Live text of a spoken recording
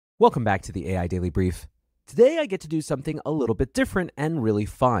Welcome back to the AI Daily Brief. Today I get to do something a little bit different and really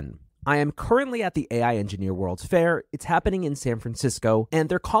fun. I am currently at the AI Engineer World's Fair. It's happening in San Francisco, and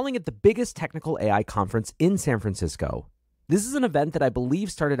they're calling it the biggest technical AI conference in San Francisco. This is an event that I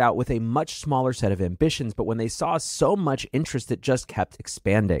believe started out with a much smaller set of ambitions, but when they saw so much interest, it just kept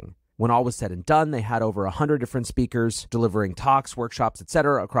expanding. When all was said and done, they had over 100 different speakers delivering talks, workshops,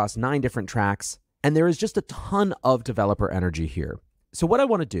 etc. across 9 different tracks, and there is just a ton of developer energy here. So what I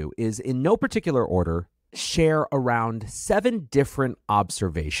want to do is, in no particular order, share around 7 different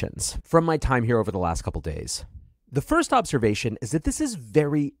observations from my time here over the last couple days. The first observation is that this is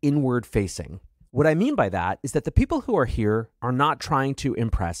very inward-facing. What I mean by that is that the people who are here are not trying to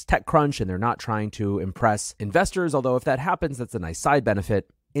impress TechCrunch, and they're not trying to impress investors, although if that happens, that's a nice side benefit.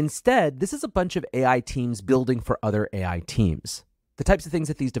 Instead, this is a bunch of AI teams building for other AI teams. The types of things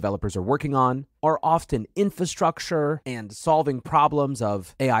that these developers are working on are often infrastructure and solving problems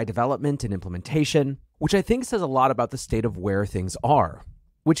of AI development and implementation, which I think says a lot about the state of where things are,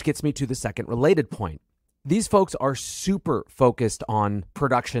 which gets me to the second related point. These folks are super focused on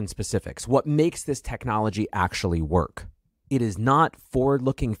production specifics, what makes this technology actually work. It is not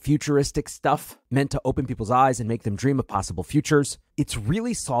forward-looking futuristic stuff meant to open people's eyes and make them dream of possible futures. It's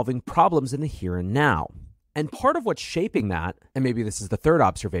really solving problems in the here and now. And part of what's shaping that, and maybe this is the third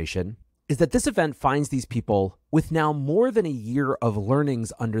observation, is that this event finds these people with now more than a year of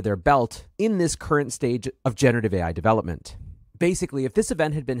learnings under their belt in this current stage of generative AI development. Basically, if this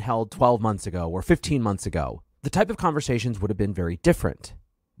event had been held 12 months ago or 15 months ago, the type of conversations would have been very different.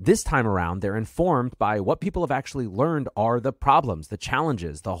 This time around, they're informed by what people have actually learned are the problems, the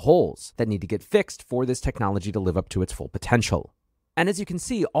challenges, the holes that need to get fixed for this technology to live up to its full potential. And as you can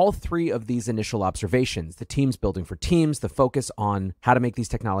see, all 3 of these initial observations, the teams building for teams, the focus on how to make these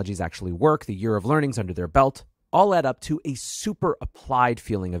technologies actually work, the year of learnings under their belt, all add up to a super applied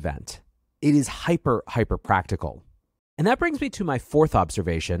feeling event. It is hyper practical. And that brings me to my 4th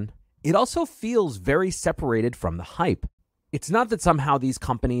observation. It also feels very separated from the hype. It's not that somehow these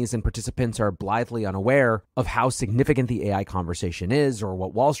companies and participants are blithely unaware of how significant the AI conversation is or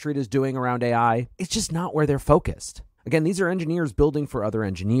what Wall Street is doing around AI. It's just not where they're focused. Again, these are engineers building for other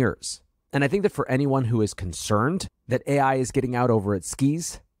engineers. And I think that for anyone who is concerned that AI is getting out over its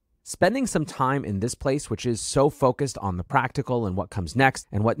skis, spending some time in this place, which is so focused on the practical and what comes next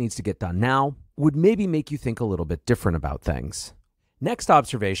and what needs to get done now, would maybe make you think a little bit different about things. Next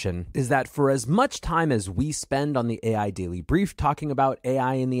observation is that for as much time as we spend on the AI Daily Brief talking about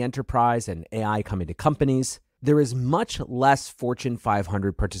AI in the enterprise and AI coming to companies, there is much less Fortune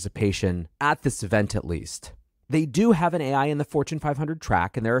 500 participation at this event, at least. They do have an AI in the Fortune 500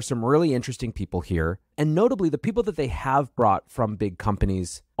 track, and there are some really interesting people here. And notably, the people that they have brought from big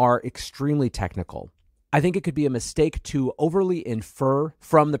companies are extremely technical. I think it could be a mistake to overly infer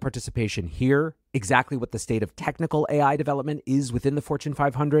from the participation here exactly what the state of technical AI development is within the Fortune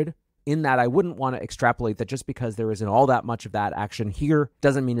 500, in that I wouldn't want to extrapolate that just because there isn't all that much of that action here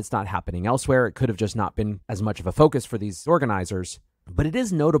doesn't mean it's not happening elsewhere. It could have just not been as much of a focus for these organizers. But it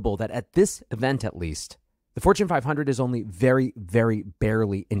is notable that at this event, at least, the Fortune 500 is only very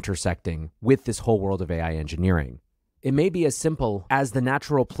barely intersecting with this whole world of AI engineering. It may be as simple as the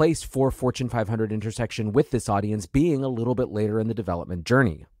natural place for Fortune 500 intersection with this audience being a little bit later in the development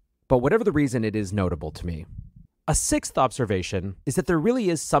journey. But whatever the reason, it is notable to me. A 6th observation is that there really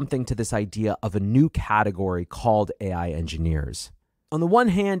is something to this idea of a new category called AI engineers. On the one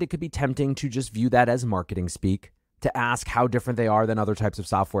hand, it could be tempting to just view that as marketing speak, to ask how different they are than other types of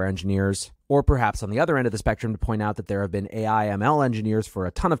software engineers, or perhaps on the other end of the spectrum to point out that there have been AI ML engineers for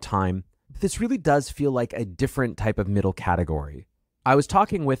a ton of time. This really does feel like a different type of middle category. I was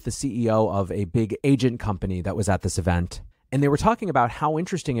talking with the CEO of a big agent company that was at this event, and they were talking about how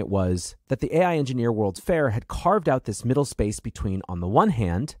interesting it was that the AI Engineer World's Fair had carved out this middle space between, on the one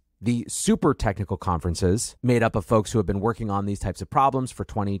hand, the super technical conferences made up of folks who have been working on these types of problems for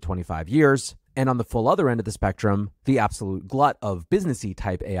 20, 25 years, and on the full other end of the spectrum, the absolute glut of businessy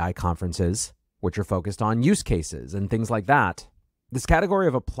type AI conferences, which are focused on use cases and things like that. This category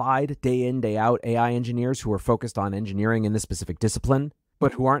of applied, day in, day out AI engineers who are focused on engineering in this specific discipline,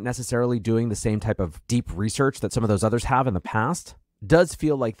 but who aren't necessarily doing the same type of deep research that some of those others have in the past, does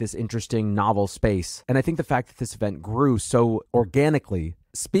feel like this interesting, novel space. And I think the fact that this event grew so organically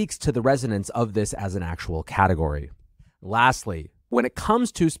speaks to the resonance of this as an actual category. Lastly, when it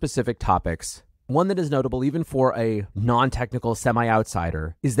comes to specific topics, one that is notable even for a non-technical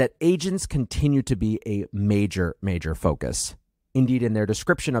semi-outsider is that agents continue to be a major focus. Indeed, in their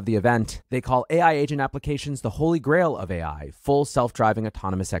description of the event, they call AI agent applications the holy grail of AI, full self-driving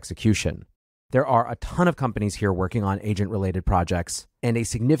autonomous execution. There are a ton of companies here working on agent-related projects and a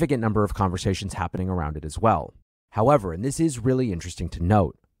significant number of conversations happening around it as well. However, and this is really interesting to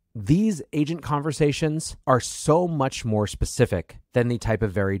note, these agent conversations are so much more specific than the type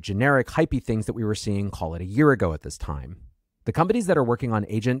of very generic, hypey things that we were seeing, call it a year ago at this time. The companies that are working on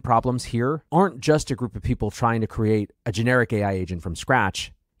agent problems here aren't just a group of people trying to create a generic AI agent from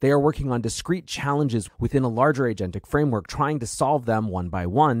scratch. They are working on discrete challenges within a larger agentic framework, trying to solve them one by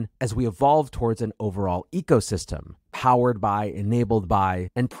one as we evolve towards an overall ecosystem powered by, enabled by,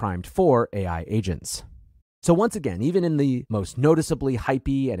 and primed for AI agents. So once again, even in the most noticeably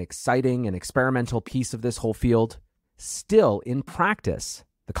hypey and exciting and experimental piece of this whole field, still in practice,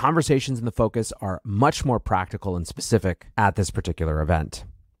 the conversations and the focus are much more practical and specific at this particular event.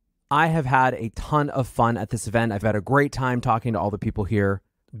 I have had a ton of fun at this event. I've had a great time talking to all the people here.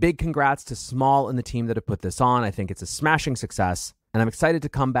 Big congrats to Small and the team that have put this on. I think it's a smashing success, and I'm excited to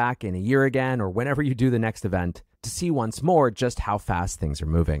come back in a year again or whenever you do the next event to see once more just how fast things are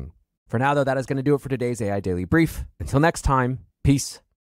moving. For now, though, that is going to do it for today's AI Daily Brief. Until next time, peace.